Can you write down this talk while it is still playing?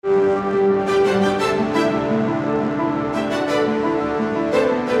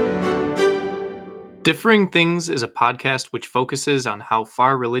Differing Things is a podcast which focuses on how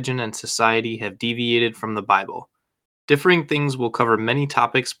far religion and society have deviated from the Bible. Differing Things will cover many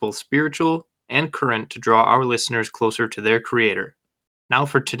topics, both spiritual and current, to draw our listeners closer to their Creator. Now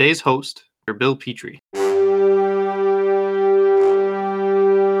for today's host, Dr. Bill Petri.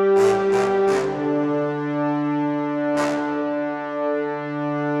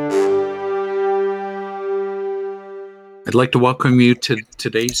 I'd like to welcome you to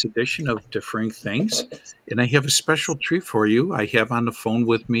today's edition of Differing Things, and I have a special treat for you. I have on the phone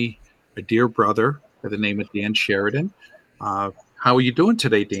with me a dear brother by the name of Dan Sheridan. How are you doing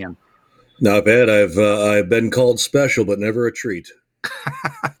today, Dan? Not bad. I've been called special, but never a treat.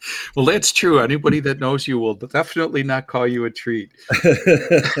 Well, that's true. Anybody that knows you will definitely not call you a treat.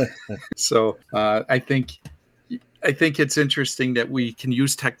 So I think it's interesting that we can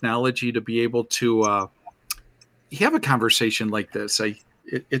use technology to be able to have a conversation like this.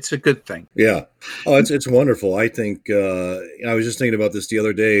 It's a good thing. Yeah. Oh, it's wonderful. I think I was just thinking about this the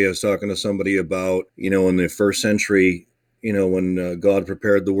other day. I was talking to somebody about, in the first century, when God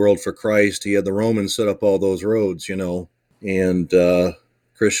prepared the world for Christ, he had the Romans set up all those roads, and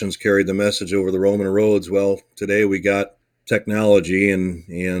Christians carried the message over the Roman roads. Well, today we got technology, and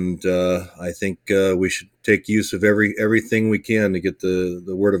I think we should take use of everything we can to get the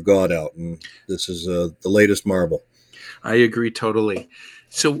word of God out, and this is the latest marvel. I agree totally.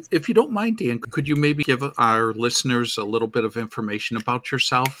 So if you don't mind, Dan, could you maybe give our listeners a little bit of information about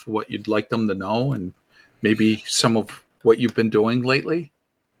yourself, what you'd like them to know, and maybe some of what you've been doing lately?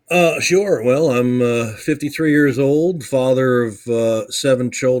 Sure. Well, I'm 53 years old, father of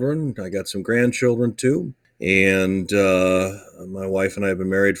 7 children. I got some grandchildren too. And my wife and I have been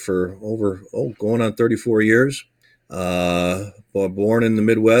married for going on 34 years. Born in the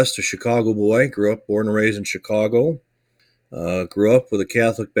Midwest, a Chicago boy. Grew up, born and raised in Chicago. Grew up with a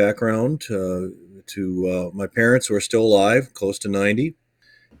Catholic background. To my parents who are still alive, close to 90.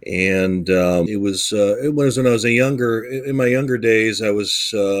 And it was when I was in my younger days. I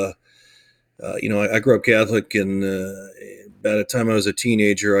was, I grew up Catholic, and by the time I was a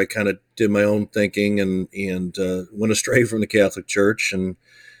teenager, I kind of did my own thinking and went astray from the Catholic Church and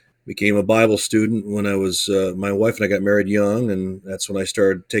became a Bible student when I was, my wife and I got married young, and that's when I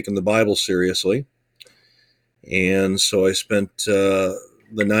started taking the Bible seriously. And so I spent the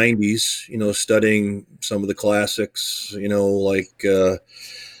 90s, studying some of the classics,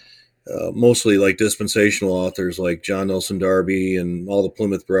 mostly like dispensational authors like John Nelson Darby and all the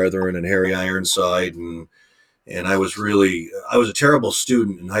Plymouth Brethren and Harry Ironside, and I was a terrible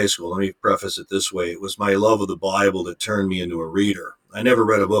student in high school. Let me preface it this way. It was my love of the Bible that turned me into a reader. I never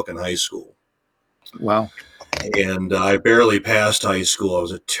read a book in high school. Wow. And I barely passed high school. I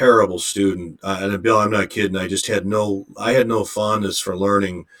was a terrible student. And Bill, I'm not kidding. I had no fondness for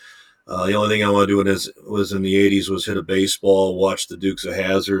learning. The only thing I wanted to do was in the 80s was hit a baseball, watch the Dukes of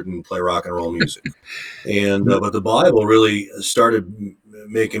Hazzard, and play rock and roll music. And but the Bible really started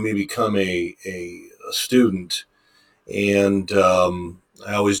making me become a student. And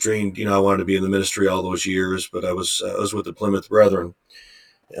I always dreamed, I wanted to be in the ministry all those years. But I was with the Plymouth Brethren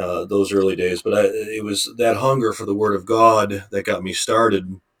those early days. But it was that hunger for the Word of God that got me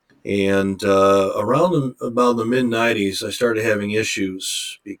started. And around about the mid-90s, I started having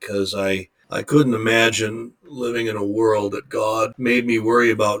issues because I couldn't imagine living in a world that God made me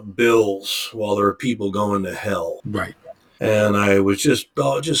worry about bills while there are people going to hell. Right. And I was just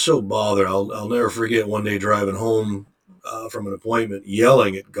so bothered. I'll never forget one day driving home from an appointment,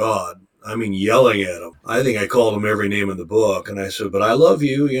 yelling at God. I mean, yelling at him. I think I called him every name in the book. And I said, but I love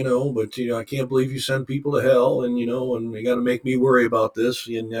you, but, I can't believe you send people to hell. And, and you got to make me worry about this.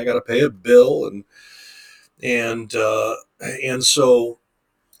 And I got to pay a bill. And so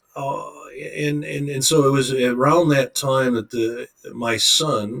it was around that time that my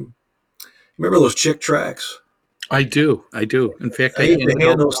son, remember those Chick tracts? I do. In fact, I used to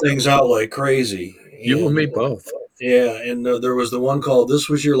hand those things out like crazy. You and me both. Yeah. And there was the one called This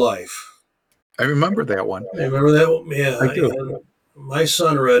Was Your Life. I remember that one. I remember that one? Yeah. I do. My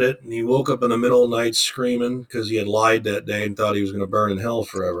son read it, and he woke up in the middle of the night screaming because he had lied that day and thought he was going to burn in hell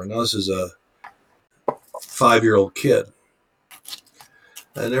forever. Now this is a 5-year-old kid.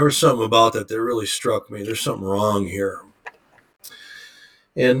 And there was something about that really struck me. There's something wrong here.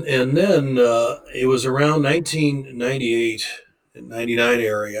 And then it was around 1998, 99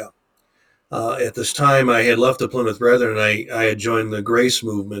 area. At this time, I had left the Plymouth Brethren, and I had joined the Grace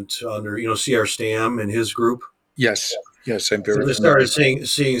Movement under, C.R. Stam and his group. Yes, I'm very. So I started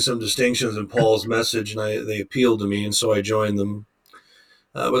seeing some distinctions in Paul's message, and they appealed to me, and so I joined them.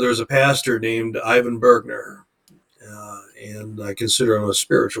 But there was a pastor named Ivan Bergner, and I consider him a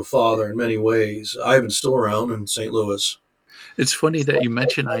spiritual father in many ways. Ivan's still around in St. Louis. It's funny that you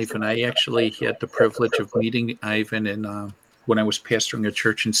mentioned Ivan. I actually had the privilege of meeting Ivan when I was pastoring a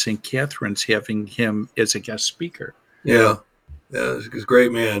church in St. Catharines, having him as a guest speaker. Yeah, he's a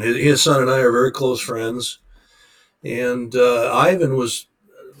great man. His son and I are very close friends. And Ivan was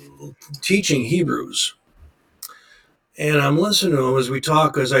teaching Hebrews. And I'm listening to him as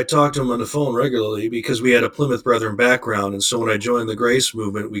I talk to him on the phone regularly, because we had a Plymouth Brethren background. And so when I joined the Grace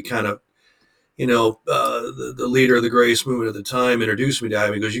movement, we kind of, the leader of the Grace movement at the time introduced me to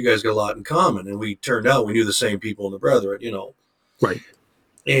Ivan. He goes, "You guys got a lot in common." And we turned out we knew the same people in the Brethren, Right.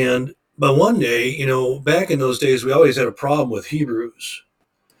 But one day, back in those days, we always had a problem with Hebrews.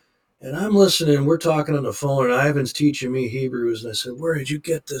 And I'm listening, we're talking on the phone, and Ivan's teaching me Hebrews. And I said, "Where did you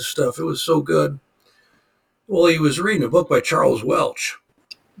get this stuff? It was so good." Well, he was reading a book by Charles Welch.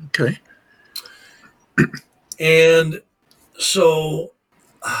 Okay. And so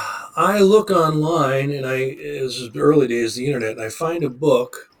I look online, and this is the early days of the internet, and I find a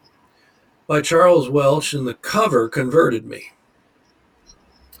book by Charles Welch, and the cover converted me.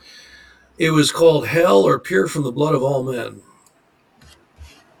 It was called Hell or Pure from the Blood of All Men.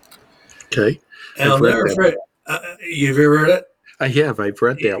 Okay. And I'll never forget. You've ever read it? I have. I've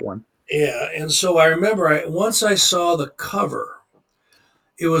read that one. Yeah. And so I remember once I saw the cover,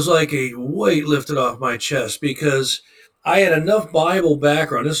 it was like a weight lifted off my chest, because I had enough Bible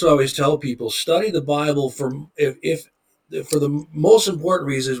background. This is what I always tell people: study the Bible for the most important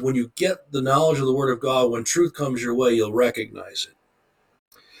reason is when you get the knowledge of the Word of God, when truth comes your way, you'll recognize it.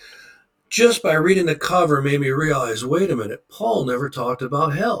 Just by reading the cover made me realize, wait a minute, Paul never talked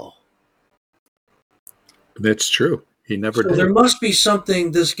about hell. That's true. He never did. There must be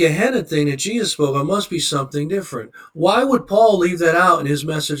something, this Gehenna thing that Jesus spoke of must be something different. Why would Paul leave that out in his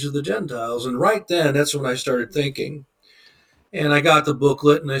message to the Gentiles? And right then, that's when I started thinking. And I got the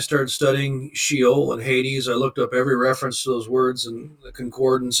booklet and I started studying Sheol and Hades. I looked up every reference to those words and the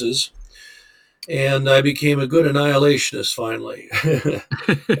concordances. And I became a good annihilationist finally.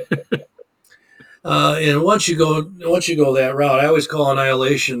 And once you go that route, I always call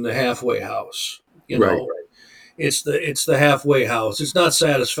annihilation the halfway house. Right. It's the halfway house. It's not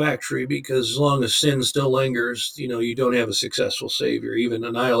satisfactory, because as long as sin still lingers, you don't have a successful savior. Even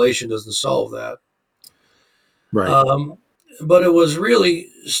annihilation doesn't solve that. Right. But it was really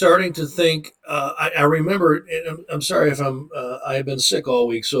starting to think. I remember. I'm sorry if I've been sick all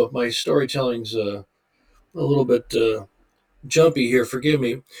week, so if my storytelling's a little bit jumpy here, forgive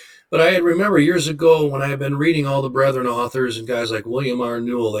me. But I remember years ago when I had been reading all the Brethren authors and guys like William R.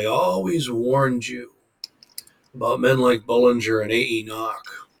 Newell, they always warned you about men like Bullinger and A.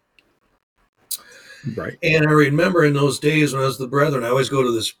 Enoch. Right. And I remember in those days when I was the Brethren, I always go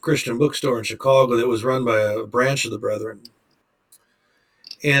to this Christian bookstore in Chicago that was run by a branch of the Brethren.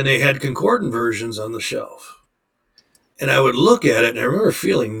 And they had concordant versions on the shelf. And I would look at it, and I remember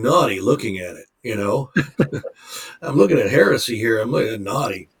feeling naughty looking at it, I'm looking at heresy here. I'm looking at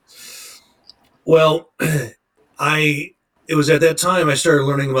naughty. Well, it was at that time I started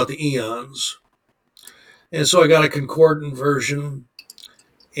learning about the eons. And so I got a concordant version,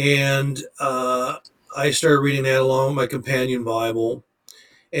 and I started reading that along with my companion Bible.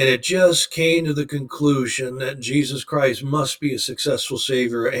 And it just came to the conclusion that Jesus Christ must be a successful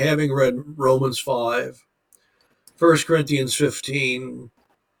Savior, having read Romans 5, 1 Corinthians 15,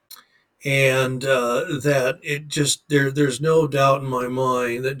 and that it just, there's no doubt in my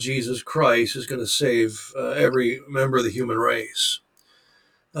mind that Jesus Christ is going to save every member of the human race.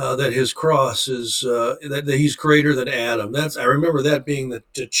 That his cross is, that he's greater than Adam. I remember that being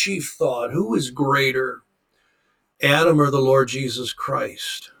the chief thought. Who is greater, Adam or the Lord Jesus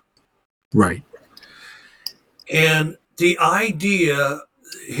Christ? Right. And the idea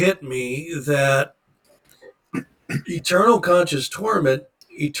hit me that eternal conscious torment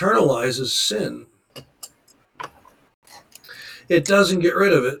eternalizes sin. It doesn't get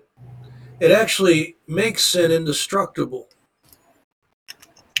rid of it. It actually makes sin indestructible.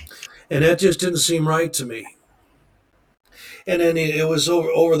 And that just didn't seem right to me. And then it was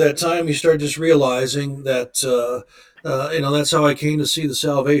over that time you start just realizing that that's how I came to see the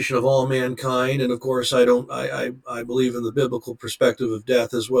salvation of all mankind. And of course, I believe in the biblical perspective of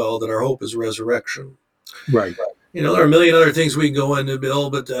death as well, that our hope is resurrection. Right. There are a million other things we can go into, Bill,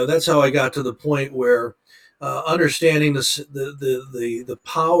 but that's how I got to the point where understanding the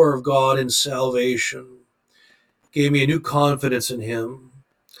power of God in salvation gave me a new confidence in Him.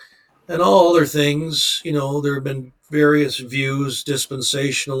 And all other things, there have been various views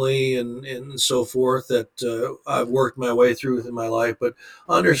dispensationally and so forth that I've worked my way through within my life. But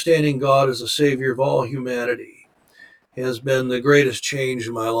understanding God as a Savior of all humanity has been the greatest change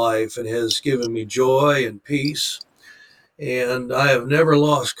in my life and has given me joy and peace. And I have never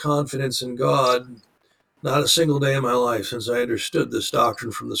lost confidence in God, not a single day in my life, since I understood this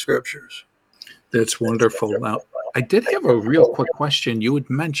doctrine from the scriptures. That's wonderful. Now, I did have a real quick question. You had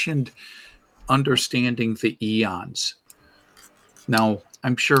mentioned understanding the eons. Now,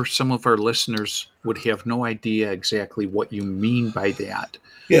 I'm sure some of our listeners would have no idea exactly what you mean by that.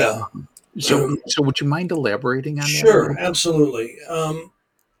 Yeah. So would you mind elaborating on that? Sure, absolutely.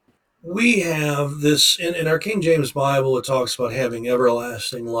 We have this in our King James Bible. It talks about having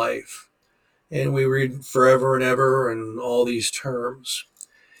everlasting life, and we read forever and ever and all these terms.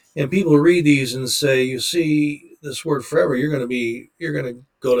 And people read these and say, "You see, this word forever, you're going to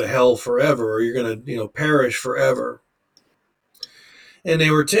go to hell forever, or you're going to, perish forever." And they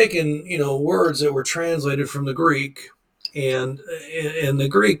were taking, words that were translated from the Greek, and in the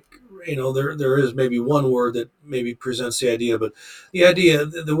Greek, there is maybe one word that maybe presents the idea, but the idea,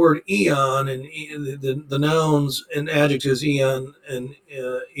 the word eon and the nouns and adjectives eon and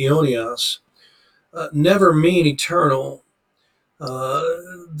eonios never mean eternal.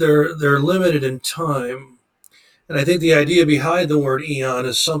 They're limited in time, and I think the idea behind the word eon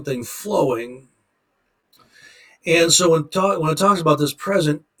is something flowing. And so when it talks about this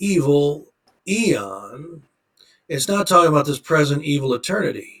present evil eon, it's not talking about this present evil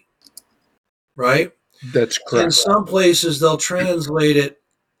eternity, right? That's In correct. some places they'll translate it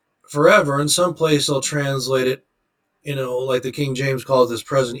forever. In some places they'll translate it, like the King James calls it, this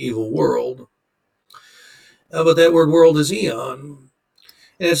present evil world. But that word world is eon.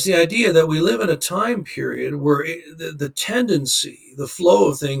 And it's the idea that we live in a time period where the tendency, the flow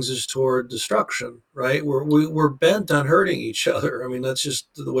of things is toward destruction, right? We're bent on hurting each other. I mean, that's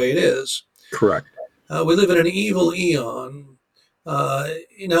just the way it is. Correct. We live in an evil eon.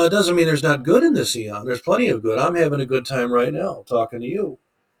 It doesn't mean there's not good in this eon. There's plenty of good. I'm having a good time right now talking to you.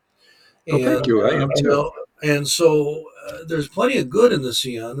 Oh, thank you. I am too. And so there's plenty of good in this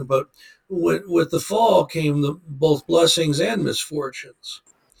eon, but with the fall came both blessings and misfortunes.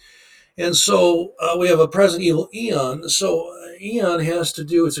 And so we have a present evil eon. So eon has to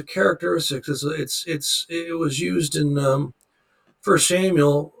do, it's a characteristic. It was used in 1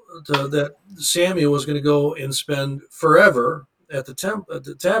 Samuel that Samuel was going to go and spend forever at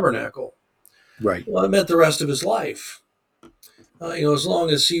the tabernacle. Right. Well, it meant the rest of his life. As long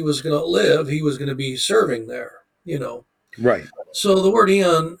as he was going to live, he was going to be serving there. Right. So the word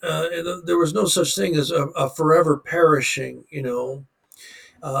eon, there was no such thing as a forever perishing.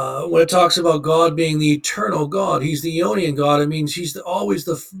 When it talks about God being the eternal God, He's the Eonian God. It means He's always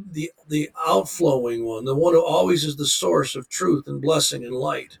the outflowing one, the one who always is the source of truth and blessing and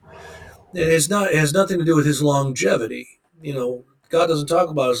light. It has nothing to do with His longevity. God doesn't talk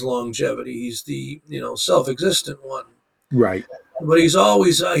about His longevity. He's the self-existent one. Right. But He's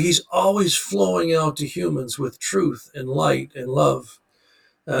always flowing out to humans with truth and light and love,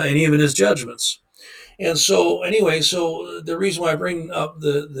 and even His judgments. And so, anyway, the reason why I bring up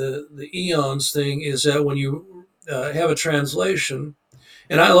the eons thing is that when you have a translation,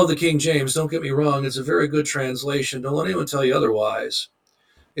 and I love the King James, don't get me wrong, it's a very good translation. Don't let anyone tell you otherwise.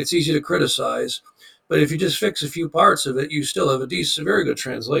 It's easy to criticize, but if you just fix a few parts of it, you still have a very good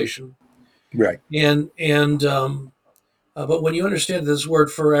translation. Right. But when you understand this word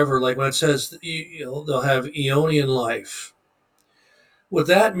forever, like when it says they'll have Eonian life, what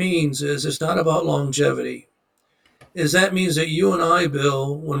that means is it's not about longevity. That means that you and I,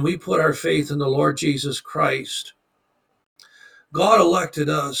 Bill, when we put our faith in the Lord Jesus Christ, God elected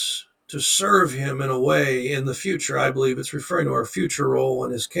us to serve Him in a way in the future. I believe it's referring to our future role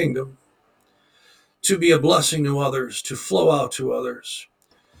in His kingdom, to be a blessing to others, to flow out to others.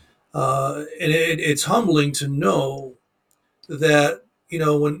 And it's humbling to know that,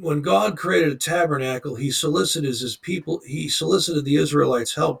 when God created a tabernacle, He solicited His people, He solicited the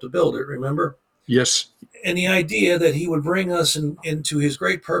Israelites' help to build it, remember? Yes. And the idea that He would bring us into His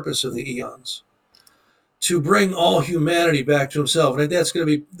great purpose of the eons, to bring all humanity back to Himself. And that's going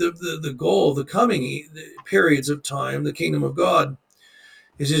to be the goal of the coming periods of time, the kingdom of God,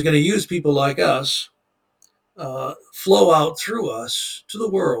 is He's going to use people like us, flow out through us to the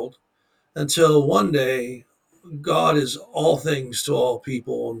world until one day God is all things to all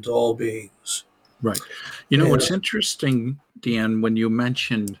people and to all beings. Right. It's interesting, Dan, when you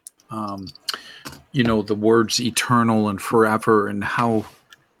mentioned, the words eternal and forever, and how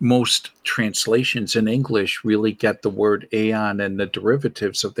most translations in English really get the word aeon and the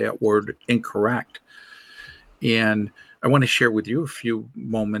derivatives of that word incorrect. And I want to share with you a few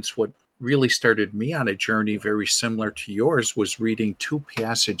moments. What really started me on a journey very similar to yours was reading two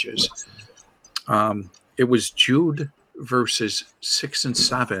passages. It was Jude verses 6 and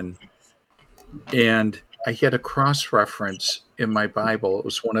 7, and I had a cross-reference in my Bible. It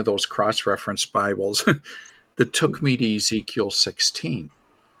was one of those cross-reference Bibles that took me to Ezekiel 16.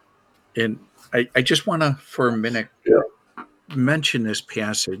 And I just want to, for a minute, mention this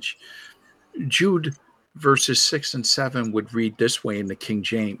passage. Jude verses 6 and 7 would read this way in the King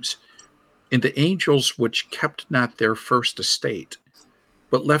James: "And the angels which kept not their first estate,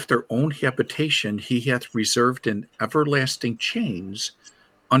 but left their own habitation, he hath reserved in everlasting chains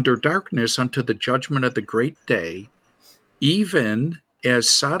under darkness unto the judgment of the great day, even as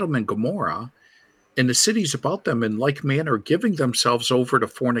Sodom and Gomorrah, and the cities about them in like manner, giving themselves over to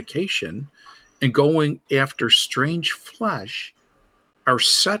fornication and going after strange flesh, are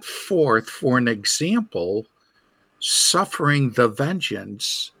set forth for an example, suffering the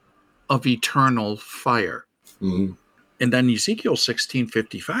vengeance of eternal fire." Mm-hmm. And then Ezekiel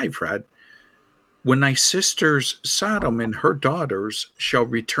 16:55 read, "When thy sisters Sodom and her daughters shall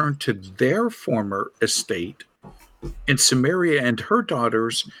return to their former estate, and Samaria and her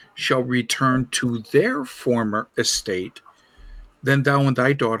daughters shall return to their former estate, then thou and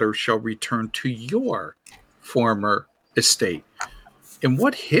thy daughter shall return to your former estate." And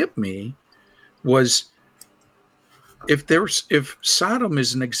what hit me was, if Sodom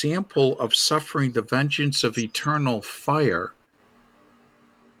is an example of suffering the vengeance of eternal fire,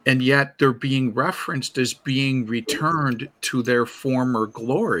 and yet they're being referenced as being returned to their former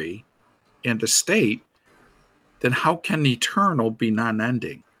glory and estate, then how can eternal be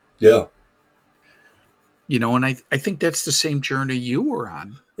non-ending? Yeah. And I think that's the same journey you were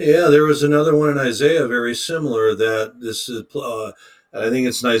on. Yeah, there was another one in Isaiah very similar that this is, I think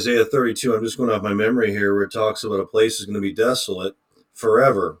it's in Isaiah 32. I'm just going off my memory here, where it talks about a place is going to be desolate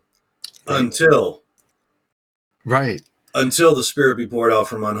forever until the Spirit be poured out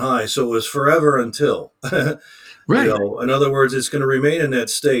from on high. So it was forever until. Right. In other words, it's going to remain in that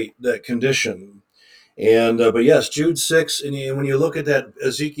state, that condition. And but yes, Jude 6, and when you look at that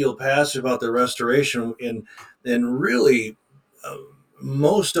Ezekiel passage about the restoration, and really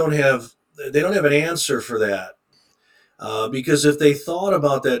most don't have an answer for that, because if they thought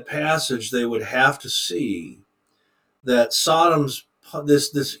about that passage, they would have to see that Sodom's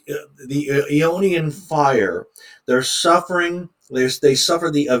the Aeonian fire, they're suffering. They suffer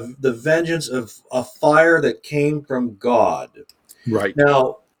the vengeance of a fire that came from God. Right.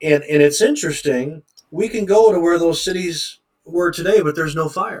 Now, and it's interesting. We can go to where those cities were today, but there's no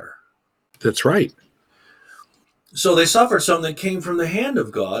fire. That's right. So they suffered something that came from the hand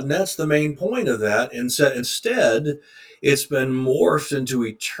of God, and that's the main point of that. And instead, it's been morphed into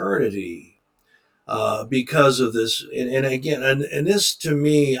eternity because of this. And again, and this to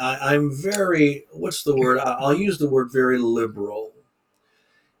me, I'm very, what's the word? I'll use the word very liberal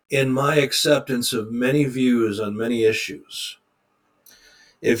in my acceptance of many views on many issues.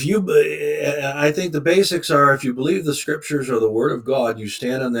 I think the basics are, if you believe the scriptures are the word of God, you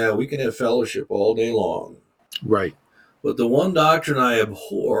stand on that, we can have fellowship all day long. Right. But the one doctrine I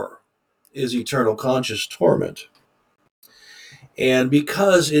abhor is eternal conscious torment. And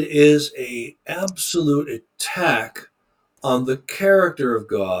because it is an absolute attack on the character of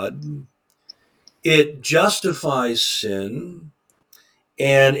God, it justifies sin,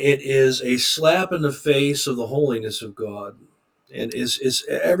 and it is a slap in the face of the holiness of God, and is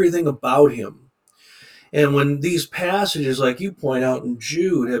everything about him. And when these passages, like you point out in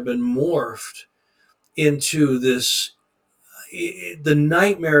Jude, have been morphed into this, the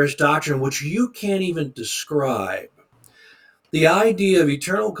nightmarish doctrine, which you can't even describe, the idea of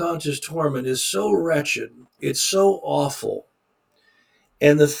eternal conscious torment is so wretched, it's so awful.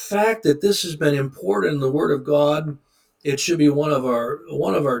 And the fact that this has been imported in the Word of God, it should be one of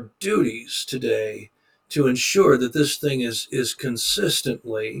our duties today to ensure that this thing is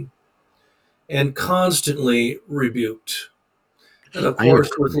consistently and constantly rebuked. And of course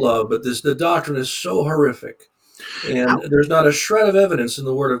with love, but the doctrine is so horrific. And there's not a shred of evidence in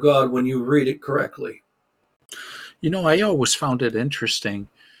the Word of God when you read it correctly. I always found it interesting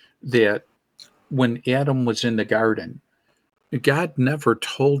that when Adam was in the garden, God never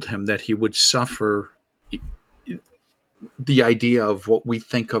told him that he would suffer the idea of what we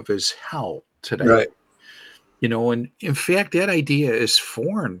think of as hell today. Right. And in fact, that idea is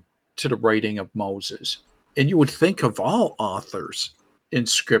foreign to the writing of Moses. And you would think of all authors in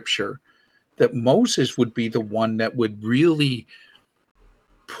Scripture that Moses would be the one that would really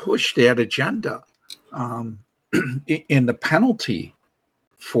push that agenda. In the penalty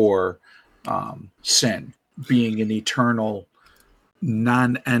for sin being an eternal,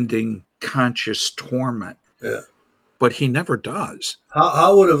 non-ending conscious torment. Yeah. but he never does.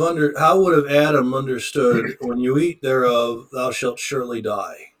 How would have Adam understood, when you eat thereof, thou shalt surely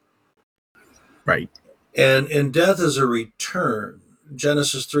die? Right. And death is a return.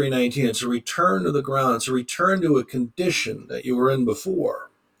 Genesis 3:19. It's a return to the ground. It's a return to a condition that you were in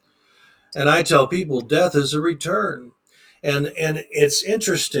before. And I tell people, death is a return. And it's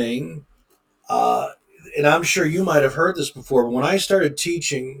interesting, and I'm sure you might have heard this before, but when I started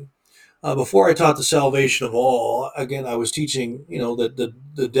teaching, before I taught the salvation of all, again, I was teaching, that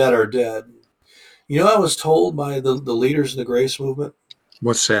the dead are dead. I was told by the leaders in the grace movement,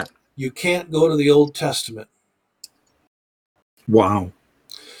 What's that? you can't go to the Old Testament. Wow.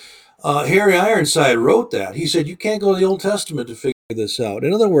 Harry Ironside wrote that. He said, you can't go to the Old Testament to figure this out.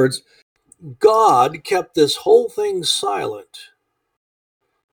 In other words, God kept this whole thing silent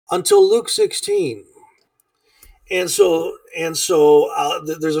until Luke 16. And so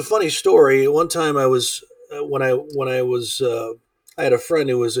there's a funny story. One time I was when I was I had a friend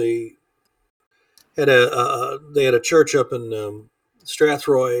who was they had a church up in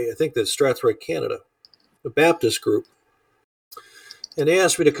Strathroy, I think that's Strathroy, Canada, a Baptist group. And they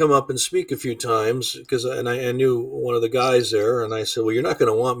asked me to come up and speak a few times because I knew one of the guys there, and I said, well, you're not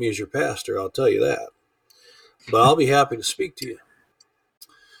going to want me as your pastor, I'll tell you that, but I'll be happy to speak to you.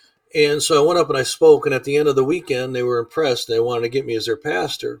 And so I went up and I spoke, and at the end of the weekend, they were impressed. They wanted to get me as their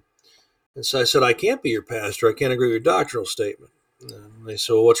pastor. And so I said, I can't be your pastor. I can't agree with your doctrinal statement. And they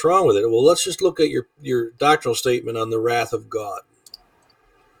said, well, what's wrong with it? Well, let's just look at your doctrinal statement on the wrath of God.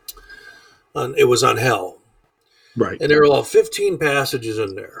 It was on hell. Right. And there were all 15 passages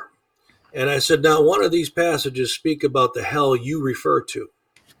in there. And I said, now one of these passages speak about the hell you refer to.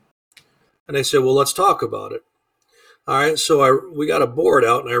 And they said, well, let's talk about it. All right, so we got a board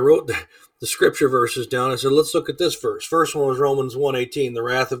out, and I wrote the scripture verses down. I said, let's look at this verse. First one was Romans 1:18, the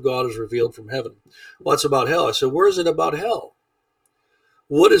wrath of God is revealed from heaven. Well, that's about hell. I said, where is it about hell?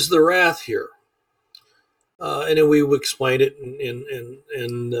 What is the wrath here? And then we explained it in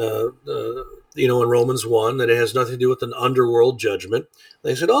Romans 1, that it has nothing to do with an underworld judgment.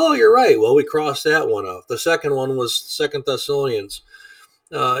 They said, oh, you're right. Well, we crossed that one off. The second one was 2 Thessalonians.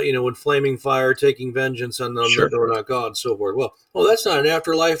 With flaming fire, taking vengeance on them that were not God, and so forth. Well, that's not an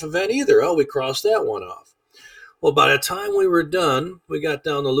afterlife event either. Oh, we crossed that one off. Well, by the time we were done, we got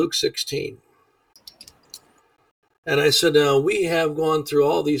down to Luke 16. And I said, now, we have gone through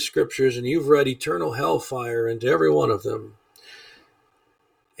all these scriptures, and you've read eternal hellfire into every one of them.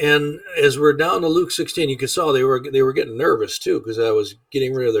 And as we're down to Luke 16, you could see they were getting nervous, too, because I was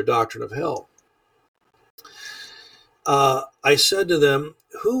getting rid of their doctrine of hell. I said to them,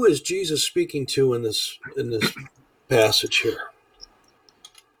 who is Jesus speaking to in this passage here?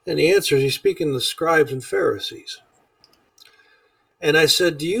 And the answer is, he's speaking to the scribes and Pharisees. And I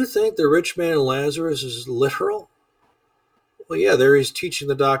said, do you think the rich man and Lazarus is literal? Well, yeah, there he's teaching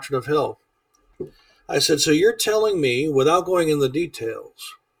the doctrine of hell. I said, so you're telling me, without going into the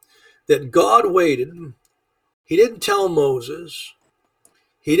details, that God waited. He didn't tell Moses.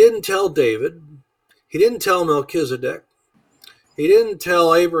 He didn't tell David. He didn't tell Melchizedek. He didn't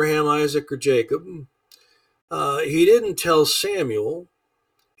tell Abraham, Isaac, or Jacob. He didn't tell Samuel.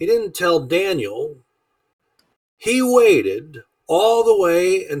 He didn't tell Daniel. He waited all the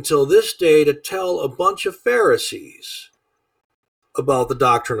way until this day to tell a bunch of Pharisees about the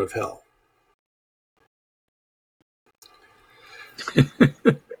doctrine of hell.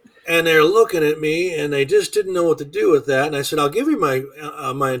 And they're looking at me, and they just didn't know what to do with that. And I said, I'll give you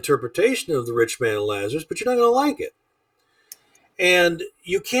my interpretation of the rich man and Lazarus, but you're not going to like it. And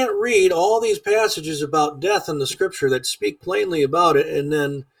you can't read all these passages about death in the scripture that speak plainly about it, and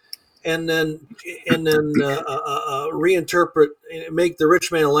then reinterpret, make the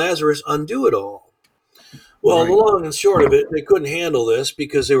rich man and Lazarus undo it all. Well, the long and short of it, they couldn't handle this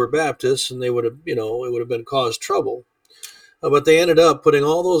because they were Baptists, and they would have, it would have been caused trouble. But they ended up putting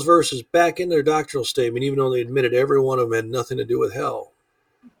all those verses back in their doctrinal statement, even though they admitted every one of them had nothing to do with hell.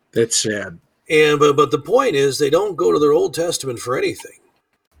 That's sad. And but the point is, they don't go to their Old Testament for anything.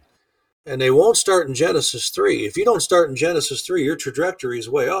 And they won't start in Genesis 3. If you don't start in Genesis 3, your trajectory is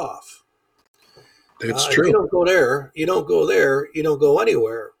way off. That's true. If you don't go there, you don't go there, you don't go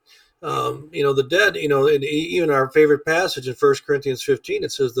anywhere. The dead, even our favorite passage in 1 Corinthians 15,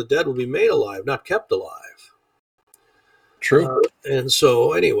 it says the dead will be made alive, not kept alive. True. And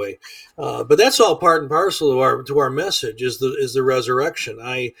so anyway, but that's all part and parcel to our message is the resurrection.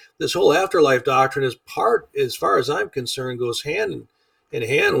 This whole afterlife doctrine is part, as far as I'm concerned, goes hand in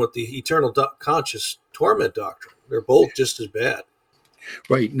hand with the eternal conscious torment doctrine. They're both just as bad.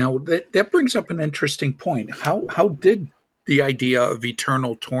 Right. Now that brings up an interesting point. How did the idea of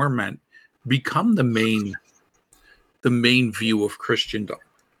eternal torment become the main the main view of Christendom?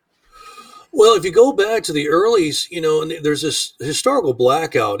 Well, if you go back to the earlies, and there's this historical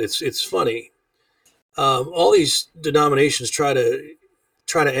blackout. It's funny. All these denominations try to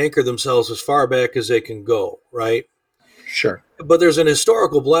anchor themselves as far back as they can go, right? Sure. But there's an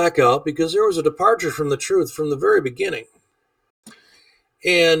historical blackout because there was a departure from the truth from the very beginning.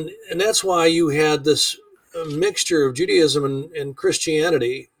 And that's why you had this mixture of Judaism and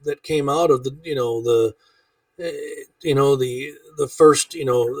Christianity that came out of the first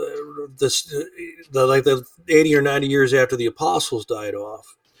the 80 or 90 years after the apostles died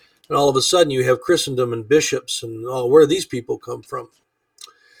off. And all of a sudden you have Christendom and bishops and where do these people come from?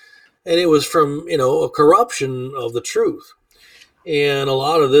 And it was from, a corruption of the truth. And a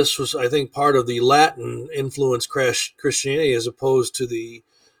lot of this was, I think, part of the Latin influenced Christianity as opposed to the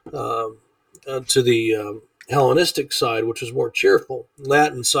Hellenistic side, which is more cheerful.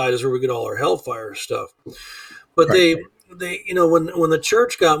 Latin side is where we get all our hellfire stuff. But right. they when the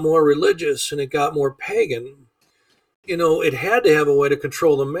church got more religious and it got more pagan, it had to have a way to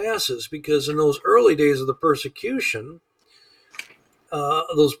control the masses, because in those early days of the persecution,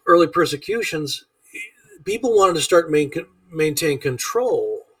 those early persecutions, people wanted to start maintain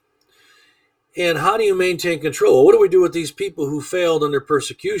control. And how do you maintain control? What do we do with these people who failed under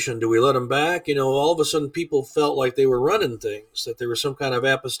persecution? Do we let them back? All of a sudden people felt like they were running things, that there was some kind of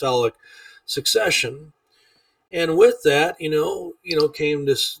apostolic succession. And with that, came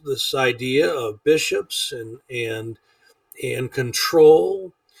this idea of bishops and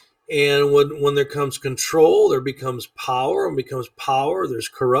control. And when there comes control, there becomes power, and becomes power, there's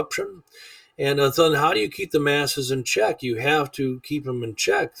corruption. And then how do you keep the masses in check? You have to keep them in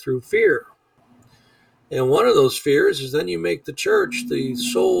check through fear. And one of those fears is then you make the church the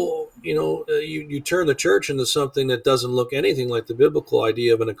sole, you turn the church into something that doesn't look anything like the biblical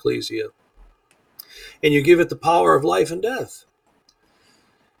idea of an ecclesia. And you give it the power of life and death.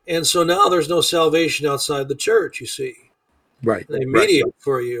 And so now there's no salvation outside the church, you see. Right. They mediate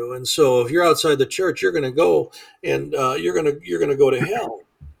for you. And so if you're outside the church, you're going to go and you're going to go to hell.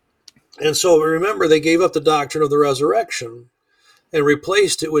 And so remember, they gave up the doctrine of the resurrection and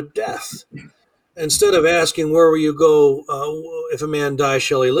replaced it with death. Instead of asking, where will you go if a man dies,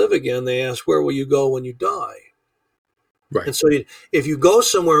 shall he live again? They ask, where will you go when you die? Right. And so if you go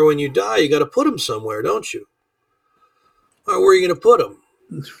somewhere when you die, you got to put him somewhere, don't you? Or where are you going to put him?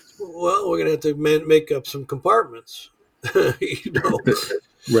 Well, we're going to have to make up some compartments.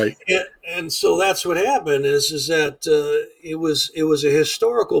 Right. And so that's what happened is that it was a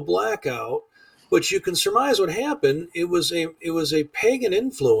historical blackout, but you can surmise what happened. It was a pagan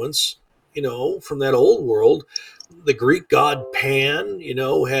influence, from that old world. The Greek god Pan,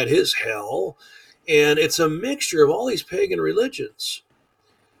 had his hell, and it's a mixture of all these pagan religions.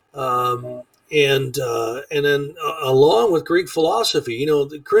 And then along with Greek philosophy,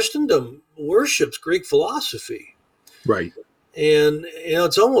 the Christendom worships Greek philosophy. Right. And,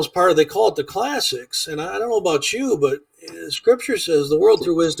 it's almost part of, they call it the classics. And I don't know about you, but Scripture says the world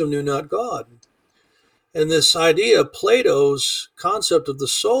through wisdom knew not God. And this idea of Plato's concept of the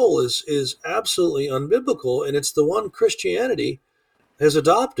soul is absolutely unbiblical. And it's the one Christianity has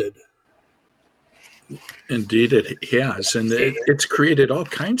adopted. Indeed, it has. And it's created all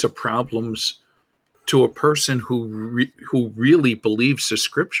kinds of problems to a person who really believes the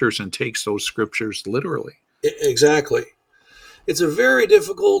Scriptures and takes those Scriptures literally. Exactly. It's a very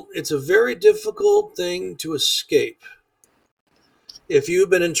difficult thing to escape. If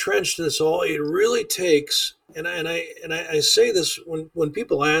you've been entrenched in this all, it really takes, and I say this when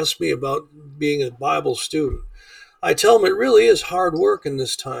people ask me about being a Bible student, I tell them it really is hard work in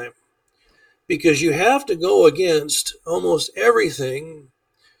this time, because you have to go against almost everything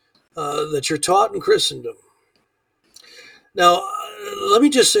that you're taught in Christendom. Now, let me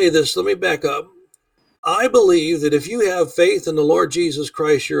just say this. Let me back up. I believe that if you have faith in the Lord Jesus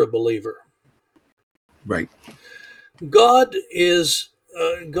Christ, you're a believer. Right. God is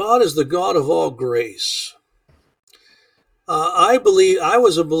the God of all grace. I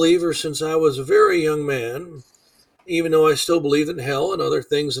was a believer since I was a very young man, even though I still believe in hell and other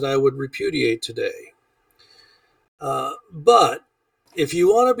things that I would repudiate today. But if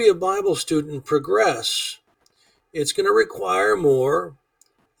you want to be a Bible student and progress, it's going to require more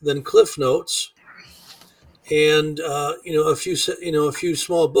than Cliff Notes and a few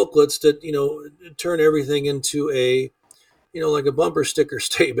small booklets that turn everything into a like a bumper sticker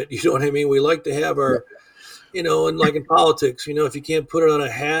statement. You know what I mean? We like to have our and like in politics, if you can't put it on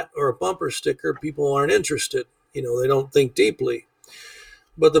a hat or a bumper sticker, people aren't interested. They don't think deeply.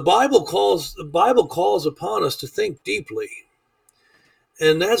 But the Bible calls upon us to think deeply.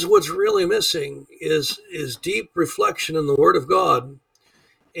 And that's what's really missing is deep reflection in the Word of God.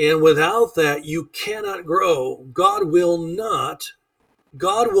 And without that, you cannot grow. God will not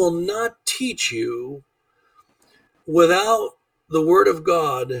teach you without the Word of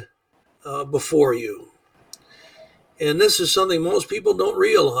God before you. And this is something most people don't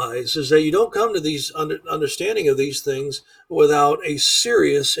realize, is that you don't come to these understanding of these things without a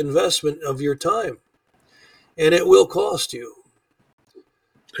serious investment of your time. And it will cost you.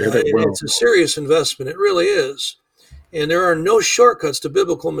 It's a serious investment. It really is. And there are no shortcuts to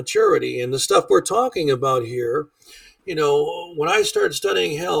biblical maturity. And the stuff we're talking about here, when I started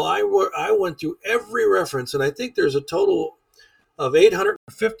studying hell, I went through every reference, and I think there's a total of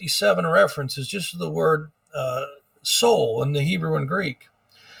 857 references just to the word soul in the Hebrew and Greek.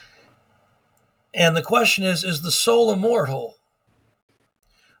 And the question is the soul immortal?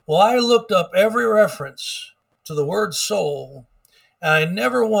 Well, I looked up every reference to the word soul, and I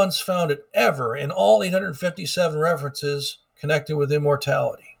never once found it ever in all 857 references connected with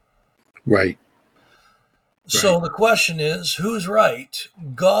immortality. Right. So the question is, who's right,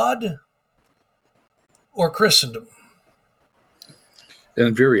 God or Christendom?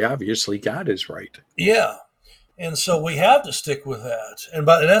 And very obviously, God is right. Yeah. And so we have to stick with that. And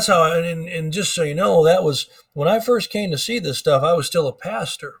that's how, and just so you know, that was when I first came to see this stuff, I was still a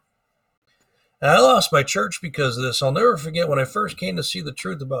pastor. And I lost my church because of this. I'll never forget when I first came to see the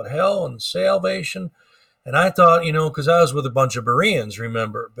truth about hell and salvation. And I thought, because I was with a bunch of Bereans,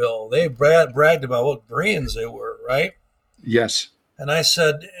 remember, Bill? They bragged about what Bereans they were, right? Yes. And I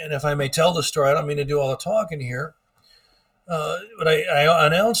said, and if I may tell the story, I don't mean to do all the talking here. But I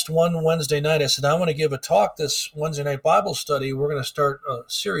announced one Wednesday night, I said, I want to give a talk this Wednesday night Bible study. We're going to start a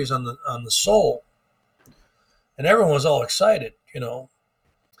series on the soul. And everyone was all excited,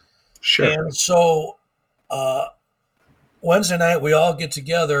 Sure. And so Wednesday night, we all get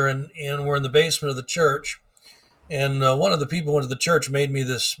together and we're in the basement of the church. And one of the people went to the church made me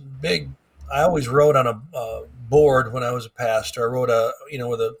this big, I always wrote on a board when I was a pastor. I wrote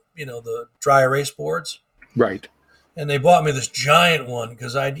with the dry erase boards. Right. And they bought me this giant one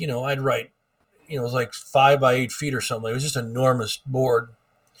because I'd write, it was like 5 by 8 feet or something. It was just an enormous board.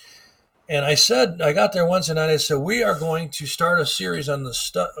 And I got there once and I said, we are going to start a series on the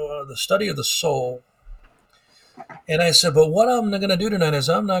study of the soul. And I said, but what I'm going to do tonight is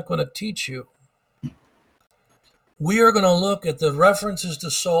I'm not going to teach you. We are going to look at the references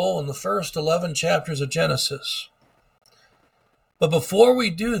to soul in the first 11 chapters of Genesis. But before we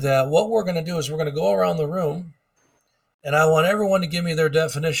do that, what we're going to do is we're going to go around the room. And I want everyone to give me their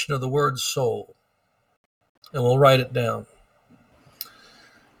definition of the word soul. And we'll write it down.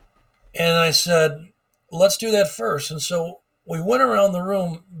 And I said, let's do that first. And so we went around the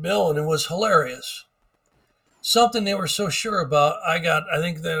room, Bill, and it was hilarious. Something they were so sure about. I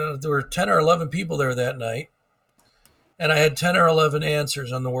think there were 10 or 11 people there that night. And I had 10 or 11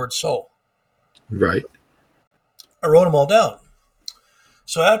 answers on the word soul. Right. I wrote them all down.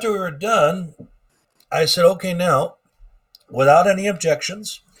 So after we were done, I said, okay, now, without any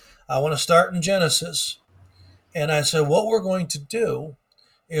objections, I want to start in Genesis. And I said, what we're going to do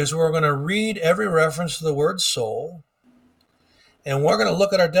is we're going to read every reference to the word soul, and we're going to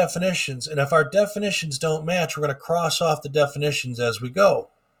look at our definitions. And if our definitions don't match, we're going to cross off the definitions as we go.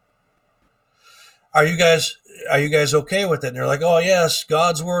 Are you guys okay with it? And they're like, oh, yes,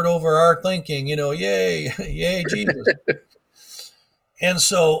 God's word over our thinking, yay, yay, Jesus. And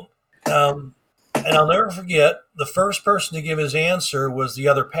so, and I'll never forget, the first person to give his answer was the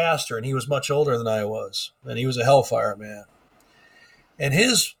other pastor, and he was much older than I was, and he was a hellfire man. And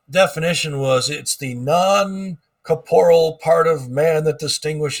his definition was, it's the non-corporeal part of man that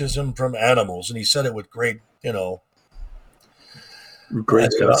distinguishes him from animals. And he said it with great,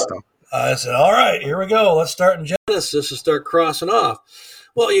 Great stuff. I said, all right, here we go. Let's start in Genesis and start crossing off.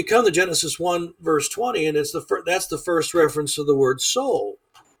 Well, you come to Genesis 1, verse 20, and that's the first reference to the word soul.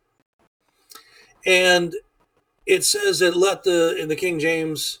 And it says that in the King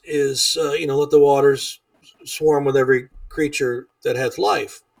James is, let the waters swarm with every creature that hath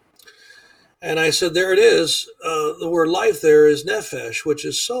life. And I said, there it is. The word life there is nephesh, which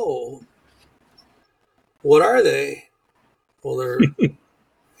is soul. What are they? Well, they're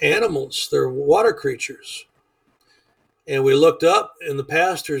animals. They're water creatures. And we looked up, and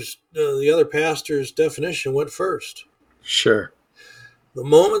the other pastor's definition went first. Sure. The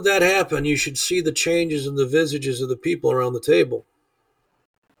moment that happened, you should see the changes in the visages of the people around the table.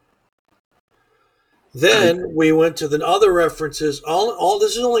 Then we went to the other references. All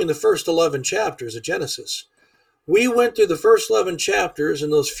this is only in the first 11 chapters of Genesis. We went through the first 11 chapters,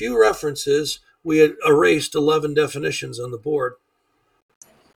 and those few references, we had erased 11 definitions on the board.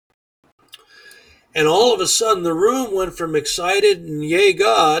 And all of a sudden, the room went from excited and yay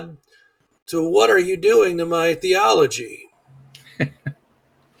God to what are you doing to my theology?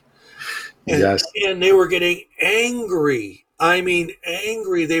 Yes. And they were getting angry. I mean,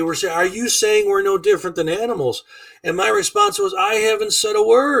 angry. They were saying, are you saying we're no different than animals? And my response was, I haven't said a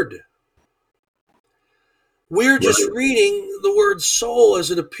word. We're just reading the word soul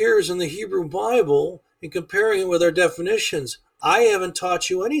as it appears in the Hebrew Bible and comparing it with our definitions. I haven't taught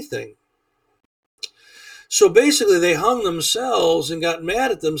you anything. So basically, they hung themselves and got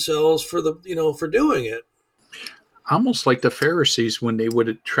mad at themselves for for doing it. Almost like the Pharisees when they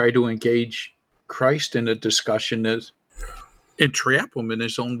would try to engage Christ in a discussion and trap him in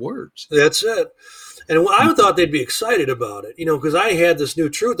his own words. That's it. And I thought they'd be excited about it, because I had this new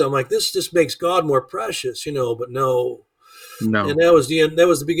truth. I'm like, this just makes God more precious, but no. And that was the end. That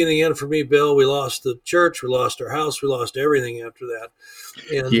was the beginning and the end for me, Bill. We lost the church, we lost our house, we lost everything after that.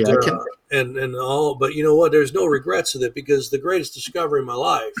 And and all, but you know what? There's no regrets with it because the greatest discovery in my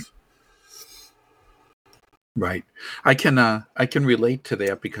life. Right. I can relate to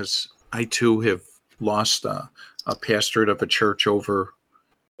that because I too have lost a pastorate of a church over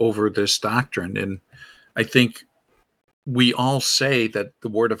this doctrine. And I think we all say that the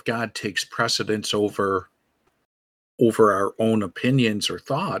Word of God takes precedence over our own opinions or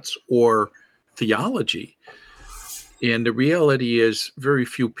thoughts or theology. And the reality is very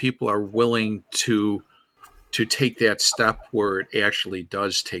few people are willing to take that step where it actually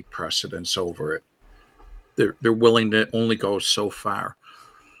does take precedence over it. They're willing to only go so far.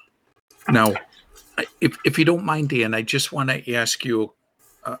 Now, if you don't mind, Dan, I just want to ask you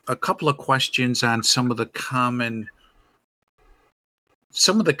a couple of questions on some of the common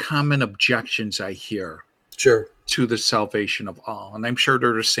objections I hear to the salvation of all. And I'm sure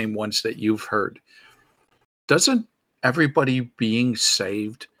they're the same ones that you've heard. Doesn't everybody being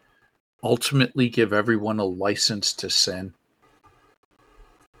saved ultimately give everyone a license to sin?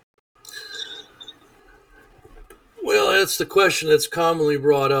 Well, that's the question that's commonly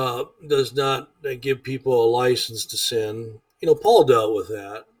brought up. Does not give people a license to sin. Paul dealt with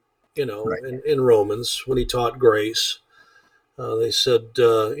that, right. in Romans when he taught grace. They said,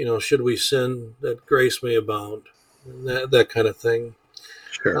 should we sin that grace may abound? That kind of thing.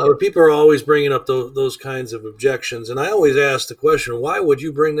 Sure. But people are always bringing up those kinds of objections. And I always ask the question, why would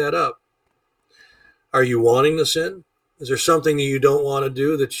you bring that up? Are you wanting to sin? Is there something that you don't want to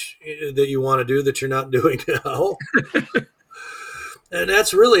do that you want to do that you're not doing now? And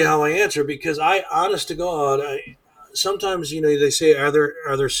that's really how I answer, because honest to God, sometimes, they say, are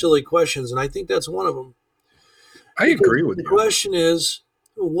there silly questions? And I think that's one of them. I agree with you. The question is,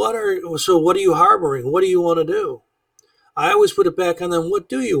 what are you harboring? What do you want to do? I always put it back on them. What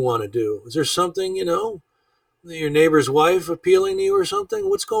do you want to do? Is there something, your neighbor's wife appealing to you or something?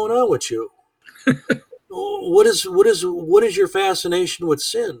 What's going on with you? What is your fascination with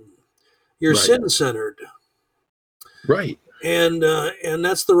sin? You're sin-centered. Right. And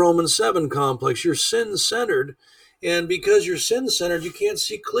that's the Romans 7 complex. You're sin-centered. And because you're sin-centered, you can't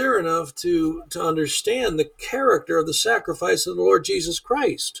see clear enough to understand the character of the sacrifice of the Lord Jesus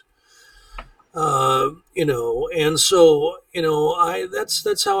Christ. And so,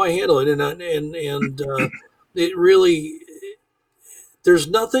 that's how I handle it. And it really, there's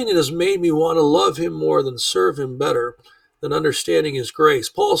nothing that has made me want to love him more than serve him better than understanding his grace.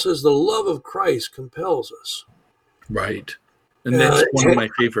 Paul says the love of Christ compels us. Right. And that's one of my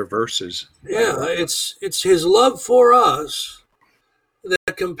favorite verses. Yeah, it's his love for us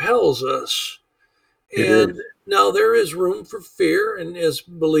that compels us. And now there is room for fear, and as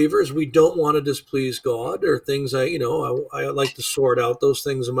believers, we don't want to displease God. There are things I like to sort out those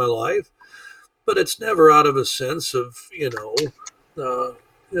things in my life, but it's never out of a sense of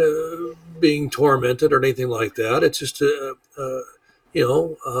being tormented or anything like that. It's just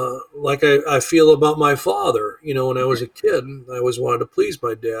like I feel about my father. When I was a kid, I always wanted to please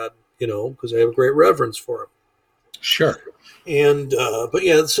my dad. Because I have a great reverence for him. Sure. And but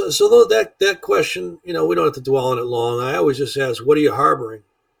yeah, so though that question, we don't have to dwell on it long. I always just ask, what are you harboring?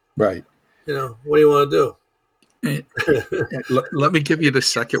 Right. What do you want to do? Let me give you the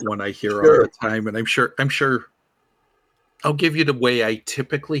second one I hear all the time, and I'm sure I'll give you the way I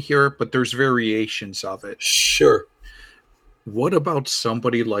typically hear it, but there's variations of it. Sure. What about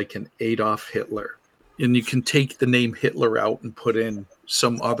somebody like an Adolf Hitler? And you can take the name Hitler out and put in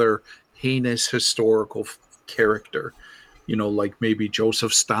some other heinous historical character, like maybe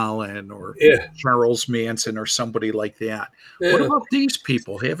Joseph Stalin or Charles Manson or somebody like that. Yeah. What about these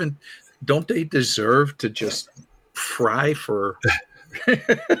people? Don't they deserve to just fry for?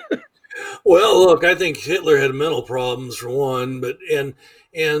 Well, look, I think Hitler had mental problems for one, but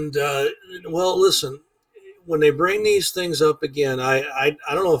well, listen, when they bring these things up again, I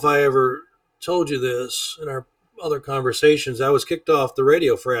don't know if I ever told you this in our other conversations. I was kicked off the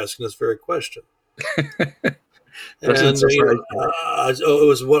radio for asking this very question. Doesn't surprise me. It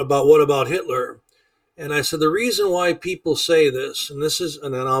was what about Hitler? And I said the reason why people say this, and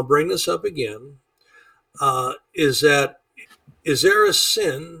then I'll bring this up again, is there a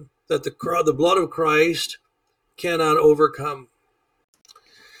sin that the blood of Christ cannot overcome?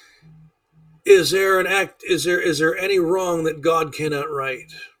 Is there any wrong that God cannot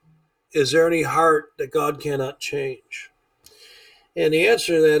right? Is there any heart that God cannot change? And the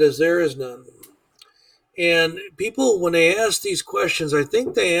answer to that is there is none. And people, when they ask these questions, I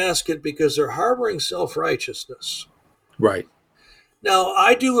think they ask it because they're harboring self-righteousness. Right. Now,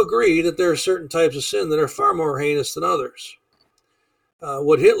 I do agree that there are certain types of sin that are far more heinous than others.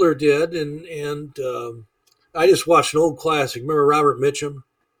 What Hitler did, and I just watched an old classic. Remember Robert Mitchum?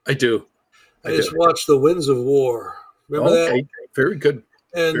 I do. I just watched The Winds of War. Remember that? Very good.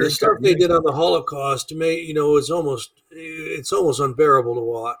 And Very the stuff good. they did on the Holocaust, it's almost unbearable to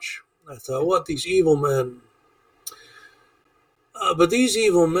watch. I thought, what, these evil men? But these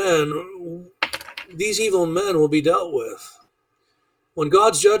evil men will be dealt with. When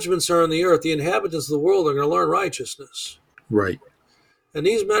God's judgments are on the earth, the inhabitants of the world are going to learn righteousness. Right. And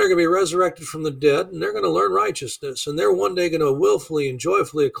these men are going to be resurrected from the dead, and they're going to learn righteousness. And they're one day going to willfully and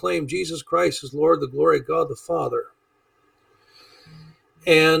joyfully acclaim Jesus Christ as Lord, the glory of God the Father.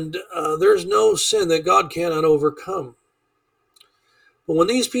 And there's no sin that God cannot overcome. But when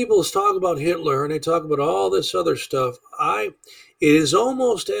these people talk about Hitler and they talk about all this other stuff, it is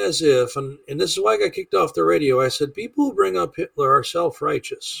almost as if, and this is why I got kicked off the radio, I said, people who bring up Hitler are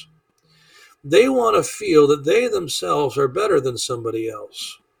self-righteous. They want to feel that they themselves are better than somebody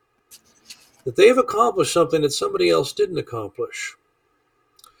else, that they've accomplished something that somebody else didn't accomplish.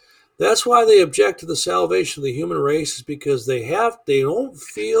 That's why they object to the salvation of the human race, is because they don't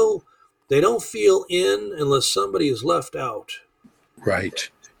feel in unless somebody is left out. Right.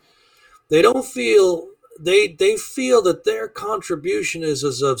 They don't feel they feel that their contribution is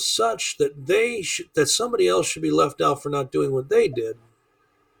as of such that that somebody else should be left out for not doing what they did.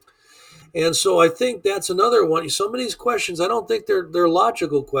 And so I think that's another one. Some of these questions, I don't think they're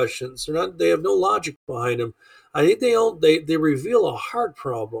logical questions. They have no logic behind them. I think they reveal a heart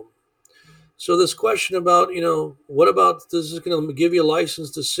problem. So this question about, what about this is going to give you a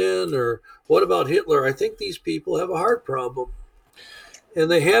license to sin, or what about Hitler? I think these people have a heart problem. And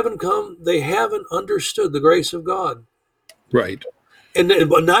they haven't understood the grace of God. Right.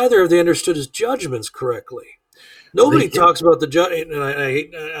 But neither have they understood his judgments correctly. Nobody talks about the judge, and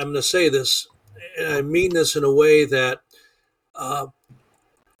I'm going to say this, and I mean this in a way that,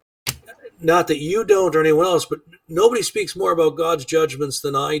 not that you don't or anyone else, but nobody speaks more about God's judgments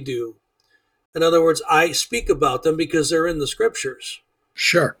than I do. In other words, I speak about them because they're in the scriptures.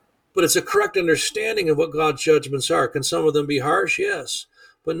 Sure. But it's a correct understanding of what God's judgments are. Can some of them be harsh? Yes.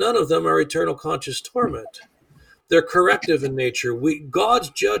 But none of them are eternal conscious torment. They're corrective in nature.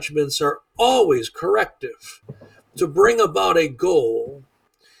 God's judgments are always corrective to bring about a goal,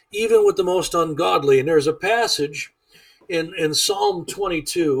 even with the most ungodly. And there's a passage in Psalm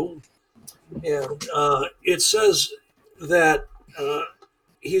 22, and it says that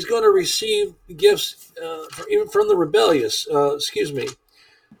he's going to receive gifts even from the rebellious.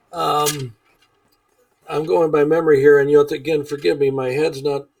 I'm going by memory here, and you'll have to, again, forgive me. My head's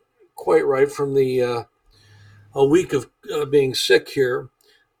not quite right from a week of being sick here.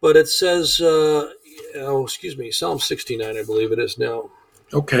 But it says, Psalm 69, I believe it is now.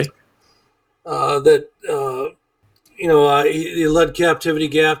 Okay. He led captivity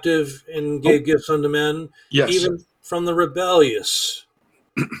captive and gave gifts unto men. Yes. Even from the rebellious.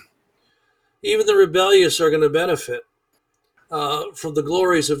 Even the rebellious are going to benefit from the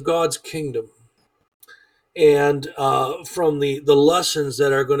glories of God's kingdom, and from the lessons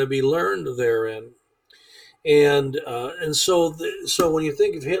that are going to be learned therein. And so when you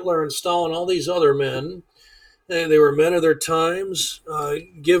think of Hitler and Stalin, all these other men, they were men of their times.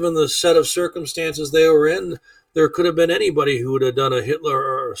 Given the set of circumstances they were in, there could have been anybody who would have done a Hitler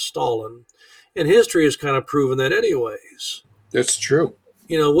or a Stalin. And history has kind of proven that anyways. That's true.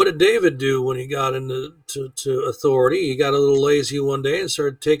 What did David do when he got into authority? He got a little lazy one day and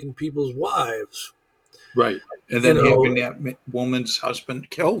started taking people's wives. Right. And then having that woman's husband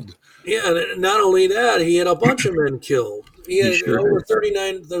killed. Yeah, and not only that, he had a bunch of men killed. He had over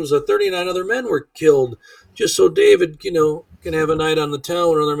 39. There was 39 other men were killed just so David, can have a night on the town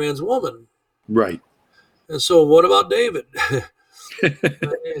with another man's woman. Right. And so what about David?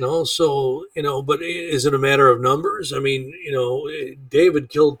 So, but is it a matter of numbers? I mean, David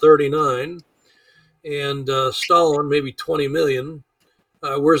killed 39 and Stalin maybe 20 million.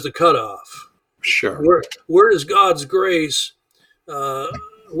 Where's the cutoff? Sure. Where is God's grace? Uh,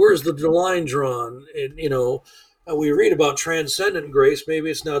 where's the line drawn? And, we read about transcendent grace. Maybe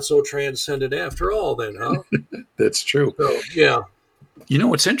it's not so transcendent after all then, huh? That's true. So, yeah.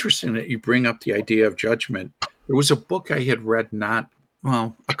 It's interesting that you bring up the idea of judgment. There was a book I had read a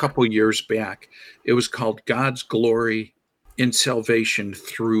couple years back. It was called God's Glory in Salvation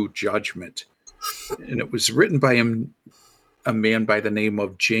Through Judgment. And it was written by a man by the name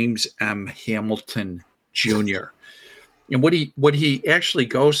of James M. Hamilton Jr. And what he actually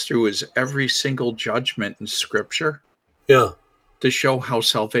goes through is every single judgment in Scripture, yeah, to show how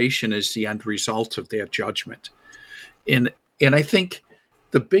salvation is the end result of that judgment. And I think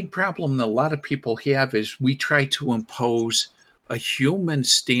the big problem that a lot of people have is we try to impose a human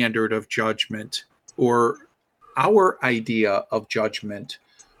standard of judgment or our idea of judgment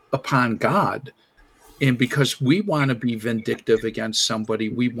upon God. And because we want to be vindictive against somebody,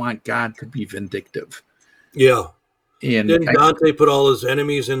 we want God to be vindictive. Yeah. And didn't Dante put all his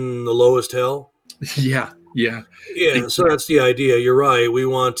enemies in the lowest hell? Yeah. So that's the idea. You're right. We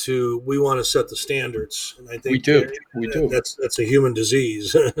want to set the standards, and I think we do. That's a human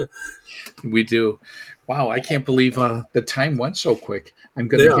disease. We do. Wow, I can't believe the time went so quick. I'm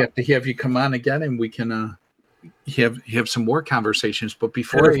going to have to have you come on again, and we can have some more conversations. But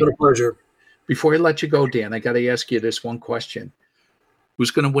It's been a pleasure. Before I let you go, Dan, I got to ask you this one question: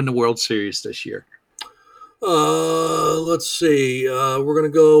 who's going to win the World Series this year? Let's see. We're going to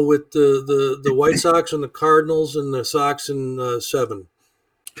go with the White Sox and the Cardinals and the Sox in 7.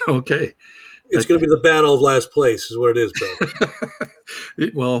 Okay. It's going to be the battle of last place is what it is, Bill.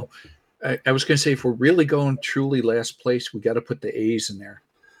 Well, I was going to say, if we're really going truly last place, we got to put the A's in there.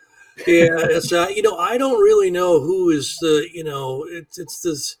 Yeah, it's I don't really know who is the it's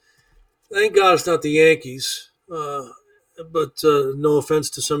this. Thank God it's not the Yankees. But no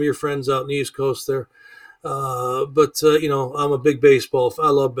offense to some of your friends out in the East Coast there. But I'm a big baseball. I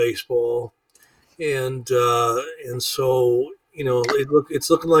love baseball, and so it's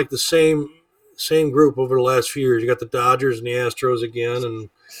looking like the same group over the last few years. You got the Dodgers and the Astros again,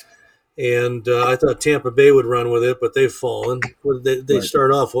 and I thought Tampa Bay would run with it, but they've fallen. They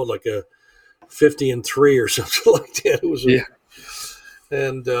start off like a 50-3 or something like that. It was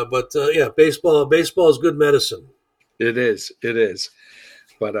baseball is good medicine. It is.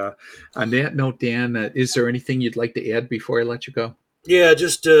 But on that note, Dan, is there anything you'd like to add before I let you go? Yeah,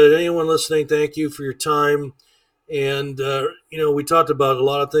 just anyone listening, thank you for your time. And, we talked about a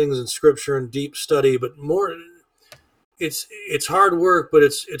lot of things in Scripture and deep study, but more, it's hard work, but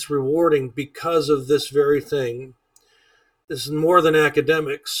it's rewarding because of this very thing. This is more than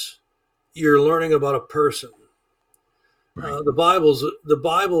academics. You're learning about a person. Right. The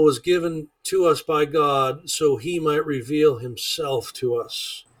Bible was given to us by God so he might reveal himself to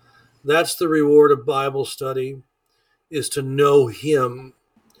us. That's the reward of Bible study, is to know him.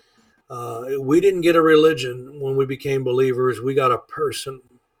 We didn't get a religion when we became believers. We got a person.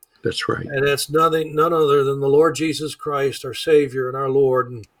 That's right. And that's none other than the Lord Jesus Christ, our Savior and our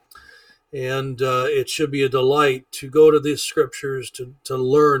Lord. And it should be a delight to go to these scriptures to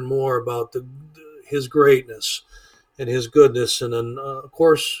learn more about his greatness and his goodness, and then of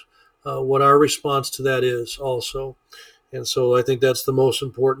course what our response to that is also. And so I think that's the most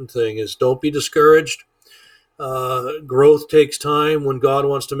important thing, is don't be discouraged. Growth takes time. When God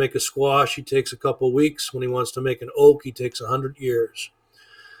wants to make a squash, he takes a couple of weeks. When he wants to make an oak, he takes 100 years.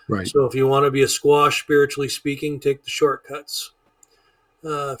 Right. So if you want to be a squash, spiritually speaking, take the shortcuts.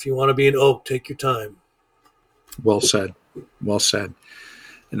 If you want to be an oak, take your time. Well said.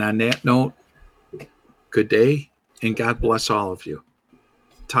 And on that note, good day. And God bless all of you.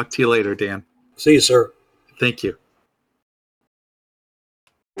 Talk to you later, Dan. See you, sir. Thank you.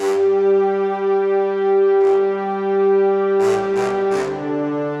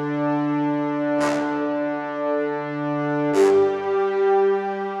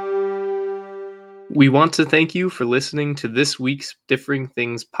 We want to thank you for listening to this week's Differing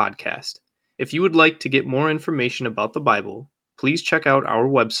Things podcast. If you would like to get more information about the Bible, please check out our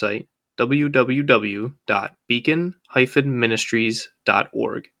website,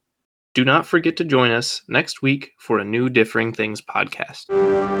 www.beacon-ministries.org. Do not forget to join us next week for a new Differing Things podcast.